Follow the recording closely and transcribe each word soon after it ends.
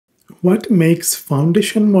What makes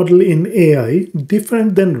foundation model in AI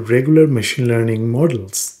different than regular machine learning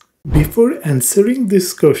models? Before answering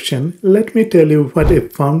this question, let me tell you what a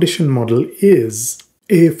foundation model is.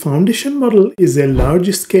 A foundation model is a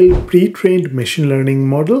large-scale pre-trained machine learning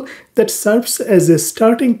model that serves as a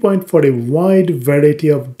starting point for a wide variety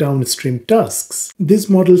of downstream tasks. These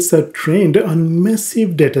models are trained on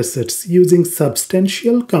massive datasets using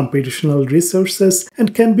substantial computational resources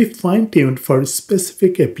and can be fine-tuned for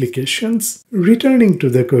specific applications. Returning to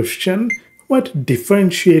the question, what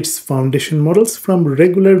differentiates foundation models from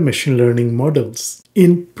regular machine learning models?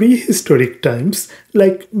 In prehistoric times,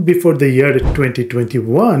 like before the year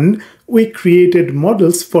 2021, we created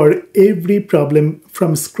models for every problem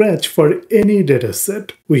from scratch for any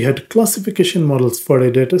dataset. We had classification models for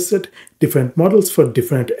a dataset, different models for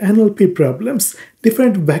different NLP problems,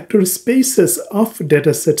 different vector spaces of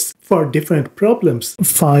datasets for different problems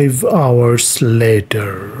 5 hours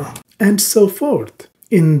later, and so forth.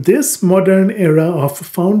 In this modern era of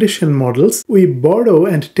foundation models, we borrow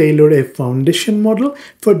and tailor a foundation model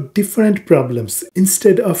for different problems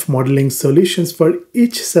instead of modeling solutions for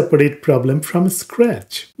each separate problem from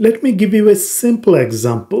scratch. Let me give you a simple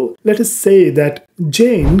example. Let us say that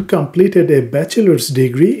Jane completed a bachelor's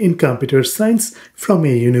degree in computer science from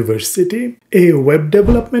a university. A web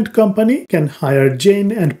development company can hire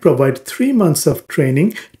Jane and provide 3 months of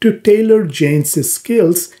training to tailor Jane's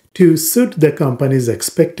skills to suit the company's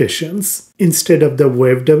expectations. Instead of the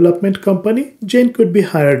web development company, Jane could be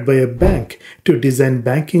hired by a bank to design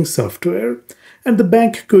banking software. And the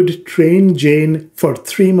bank could train Jane for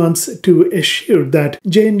 3 months to assure that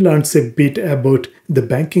Jane learns a bit about the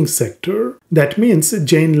banking sector. That means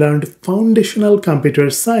Jane learned foundational computer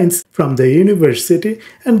science from the university,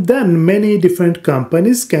 and then many different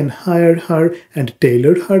companies can hire her and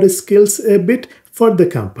tailor her skills a bit for the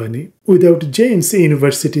company. Without Jane's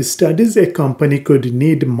university studies, a company could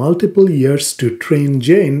need multiple years to train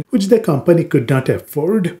Jane, which the company could not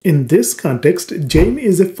afford. In this context, Jane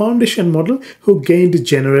is a foundation model who gained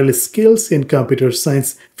general skills in computer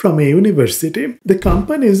science from a university. The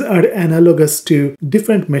companies are analogous to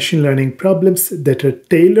different machine learning problems that are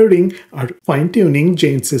tailoring or fine-tuning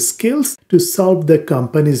Jane's skills to solve the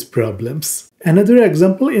company's problems. Another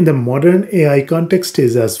example in the modern AI context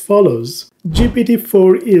is as follows.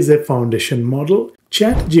 GPT-4 is a foundation model.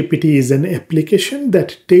 ChatGPT is an application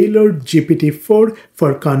that tailored GPT-4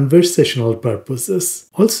 for conversational purposes.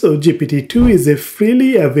 Also, GPT-2 is a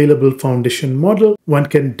freely available foundation model. One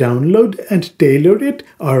can download and tailor it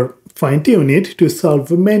or fine-tune it to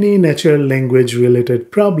solve many natural language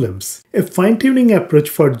related problems. A fine-tuning approach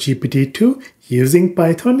for GPT-2 using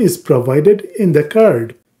Python is provided in the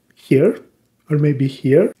card. Here, or maybe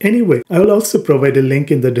here. Anyway, I will also provide a link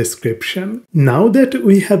in the description. Now that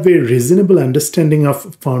we have a reasonable understanding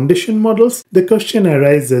of foundation models, the question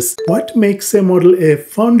arises, what makes a model a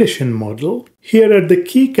foundation model? Here are the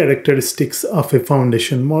key characteristics of a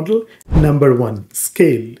foundation model. Number 1,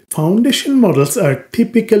 scale. Foundation models are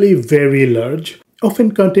typically very large,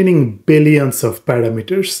 often containing billions of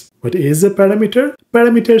parameters. What is a parameter?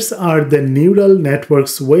 Parameters are the neural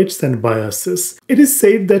network's weights and biases. It is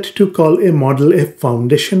said that to call a model a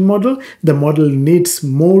foundation model, the model needs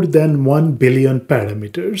more than 1 billion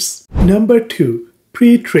parameters. Number 2,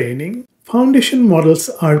 pre-training. Foundation models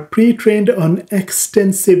are pre-trained on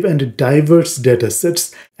extensive and diverse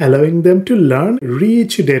datasets, allowing them to learn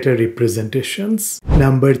rich data representations.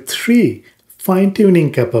 Number 3,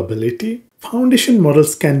 fine-tuning capability. Foundation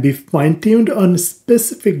models can be fine-tuned on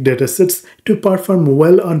specific datasets to perform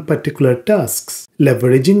well on particular tasks,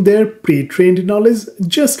 leveraging their pre-trained knowledge,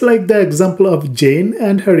 just like the example of Jane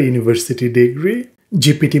and her university degree.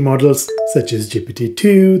 GPT models such as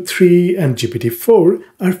GPT-2, 3, and GPT-4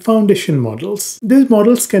 are foundation models. These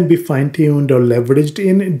models can be fine-tuned or leveraged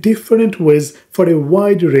in different ways for a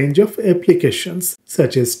wide range of applications,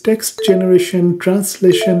 such as text generation,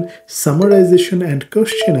 translation, summarization, and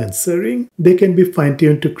question answering. They can be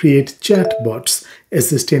fine-tuned to create chatbots,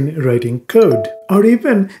 assist in writing code, or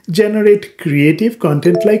even generate creative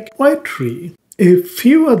content like poetry. A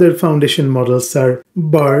few other foundation models are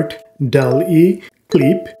BERT, DALL-E,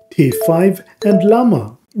 Clip, T5, and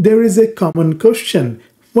Llama. There is a common question.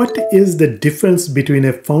 What is the difference between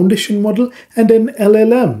a foundation model and an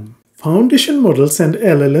LLM? Foundation models and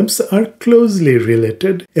LLMs are closely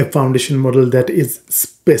related. A foundation model that is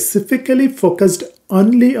specifically focused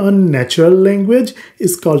only on natural language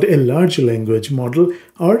is called a large language model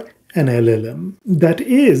or an LLM. That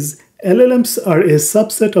is, LLMs are a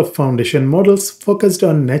subset of foundation models focused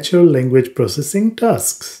on natural language processing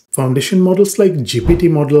tasks. Foundation models like GPT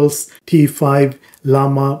models, T5,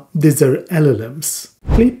 Llama, these are LLMs.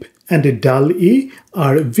 Clip and DAL-E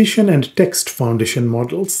are vision and text foundation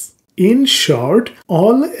models. In short,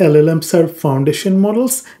 all LLMs are foundation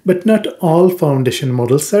models, but not all foundation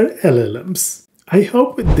models are LLMs. I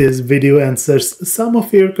hope this video answers some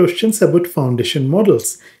of your questions about foundation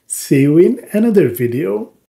models. See you in another video.